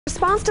In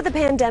response to the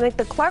pandemic,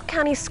 the Clark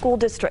County School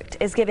District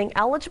is giving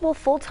eligible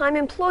full-time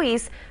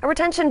employees a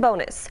retention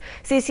bonus.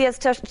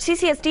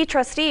 CCSD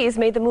trustees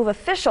made the move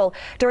official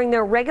during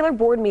their regular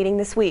board meeting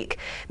this week.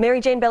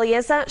 Mary Jane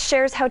Bellieza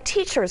shares how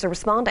teachers are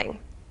responding.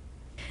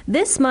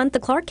 This month, the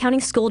Clark County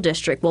School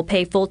District will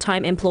pay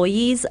full-time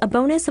employees a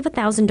bonus of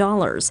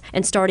 $1,000.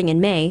 And starting in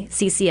May,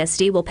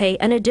 CCSD will pay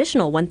an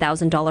additional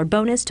 $1,000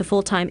 bonus to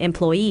full-time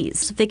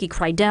employees. Vicki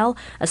Kreidel,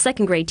 a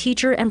second-grade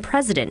teacher and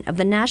president of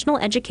the National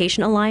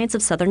Education Alliance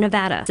of Southern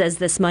Nevada, says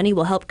this money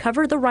will help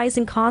cover the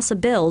rising costs of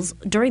bills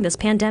during this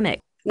pandemic.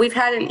 We've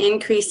had an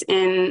increase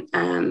in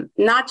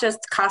not just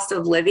cost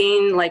of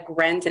living, like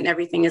rent and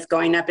everything is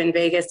going up in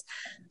Vegas,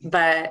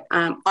 but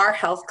our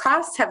health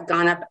costs have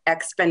gone up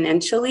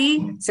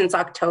exponentially since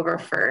October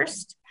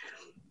 1st.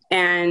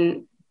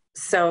 And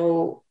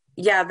so,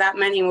 yeah, that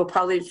money will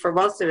probably, for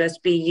most of us,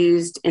 be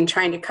used in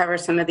trying to cover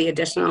some of the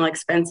additional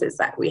expenses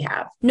that we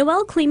have.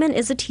 Noelle Kleeman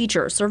is a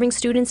teacher serving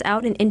students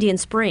out in Indian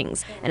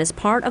Springs and is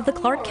part of the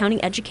Clark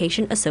County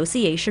Education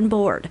Association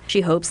board.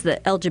 She hopes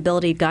that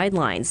eligibility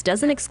guidelines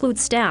doesn't exclude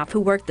staff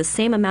who work the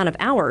same amount of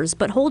hours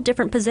but hold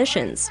different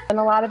positions. And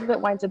a lot of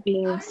it winds up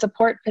being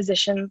support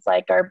positions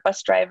like our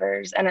bus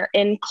drivers and our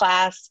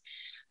in-class.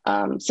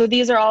 So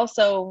these are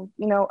also,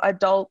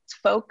 adult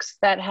folks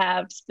that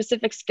have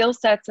specific skill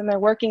sets and they're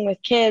working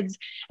with kids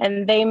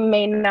and they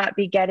may not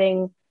be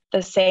getting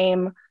the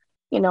same,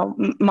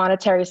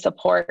 monetary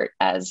support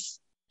as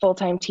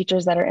full-time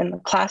teachers that are in the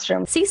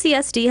classroom.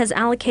 CCSD has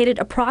allocated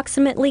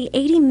approximately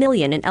 $80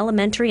 million in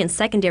elementary and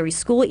secondary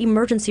school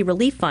emergency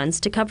relief funds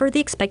to cover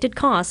the expected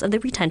costs of the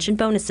retention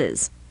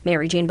bonuses.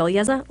 Mary Jane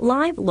Bellieza,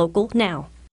 Live Local Now.